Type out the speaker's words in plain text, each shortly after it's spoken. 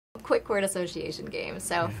quick word association game.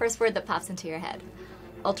 So first word that pops into your head.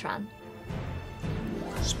 Ultron.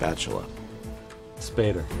 Spatula.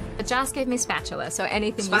 Spader. But Joss gave me spatula, so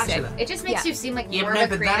anything Spatula. you say. It just makes you seem like Yeah, more no,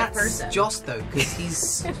 of a but creative that's person. Joss though, because he's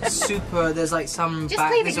super. There's like some Just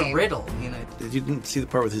play the there's game. a riddle, you know. You didn't see the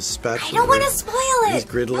part with his spatula? I don't want to spoil it! He's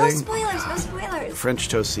griddling. No spoilers, no spoilers. French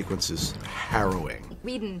toast sequence is harrowing.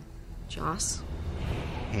 Whedon. Joss.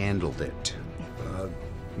 Handled it.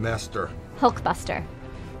 Master. Hulkbuster.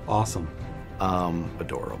 Awesome.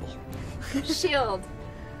 Adorable. Shield.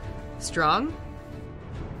 Strong.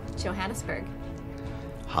 Johannesburg.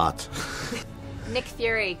 Hot. Nick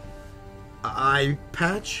Fury. Eye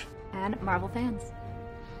patch. And Marvel fans.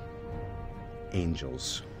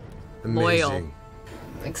 Angels. Loyal. Amazing.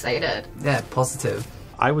 Excited. Yeah, positive.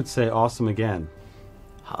 I would say awesome again.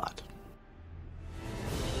 Hot.